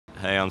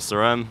Hey, I'm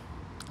Saram.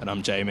 And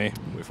I'm Jamie.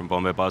 We're from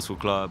Bombay Bicycle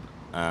Club,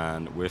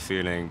 and we're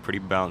feeling pretty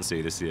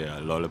bouncy this year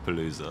at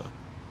Lollapalooza.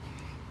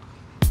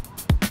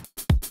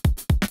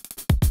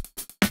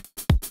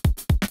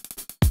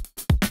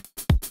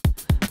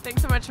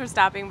 Thanks so much for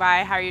stopping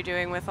by. How are you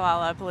doing with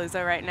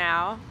Lollapalooza right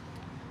now?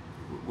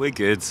 We're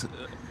good.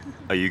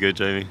 Are you good,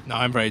 Jamie? No,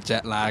 I'm very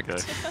jet lagged.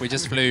 Okay. We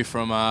just flew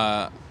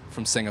from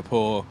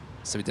Singapore,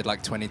 so we did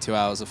like 22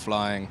 hours of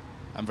flying.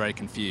 I'm very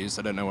confused.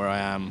 I don't know where I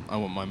am. I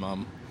want my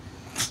mum.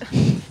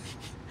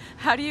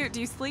 How do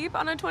you sleep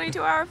on a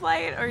 22-hour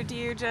flight, or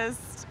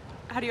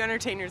how do you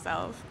entertain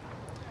yourself?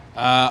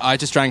 I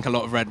just drank a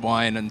lot of red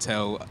wine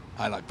until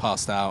I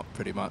passed out,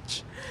 pretty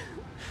much.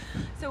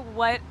 So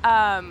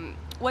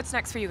what's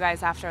next for you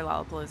guys after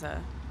Lollapalooza?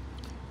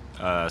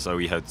 So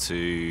we head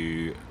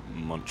to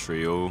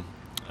Montreal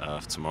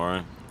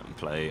tomorrow and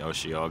play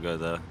Oshiaga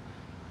there,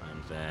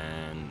 and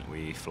then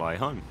we fly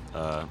home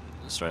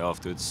straight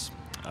afterwards,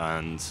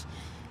 and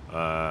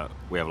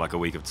we have like a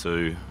week of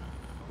two,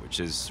 which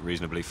is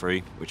reasonably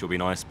free, which will be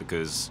nice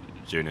because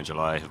June and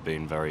July have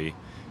been very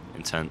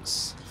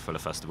intense, full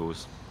of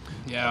festivals.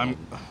 Yeah,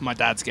 my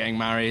dad's getting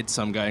married,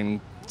 so I'm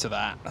going to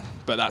that,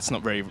 but that's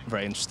not very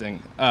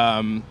interesting.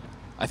 I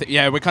think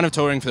we're kind of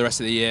touring for the rest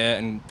of the year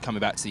and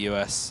coming back to the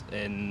US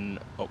in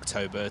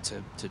October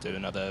to do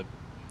another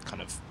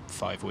kind of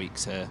 5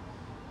 weeks here.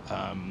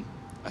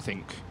 I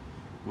think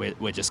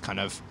we're just kind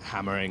of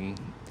hammering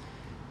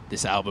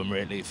this album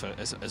really for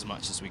as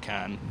much as we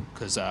can,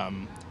 because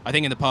I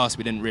think in the past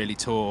we didn't really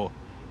tour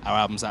our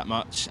albums that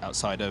much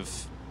outside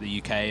of the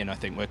UK, and I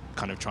think we're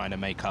kind of trying to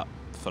make up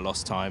for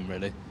lost time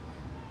really.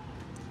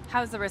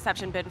 How's the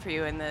reception been for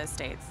you in the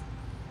States?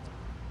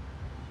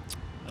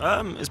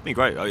 It's been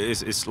great.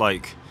 It's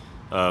like,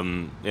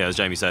 as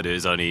Jamie said,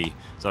 it's only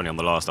on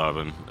the last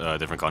album,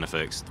 Different Kind of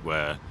Fixed,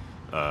 where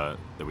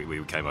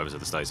we came over to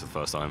the States for the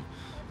first time.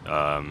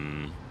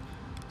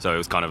 So it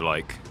was kind of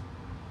like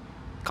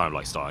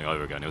starting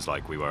over again. It was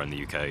like we were in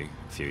the UK a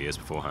few years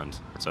beforehand.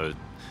 So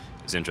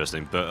it's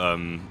interesting, but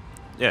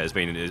it's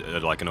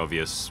been like an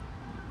obvious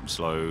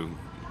slow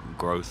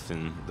growth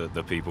in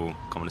the people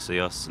coming to see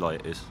us.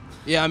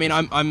 Yeah, I mean,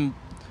 I'm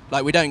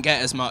like, we don't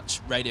get as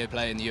much radio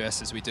play in the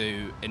US as we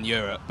do in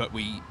Europe, but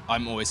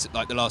I'm always,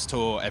 like, the last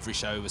tour, every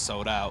show was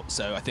sold out,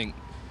 so I think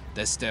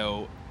there's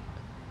still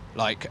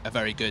like a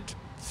very good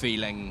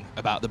feeling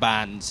about the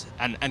band,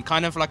 and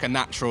kind of like a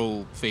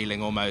natural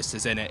feeling almost,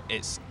 as in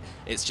it's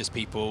just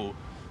people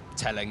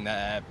telling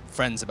their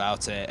friends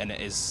about it, and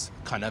it is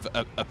kind of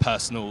a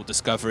personal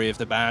discovery of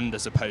the band,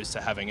 as opposed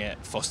to having it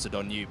fostered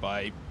on you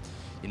by,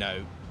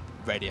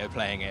 radio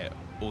playing it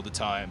all the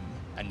time,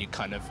 and you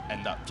kind of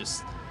end up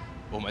just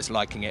almost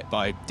liking it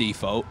by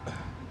default.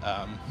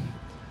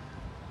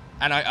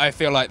 And I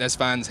feel like there's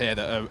fans here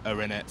that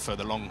are in it for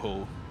the long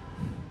haul,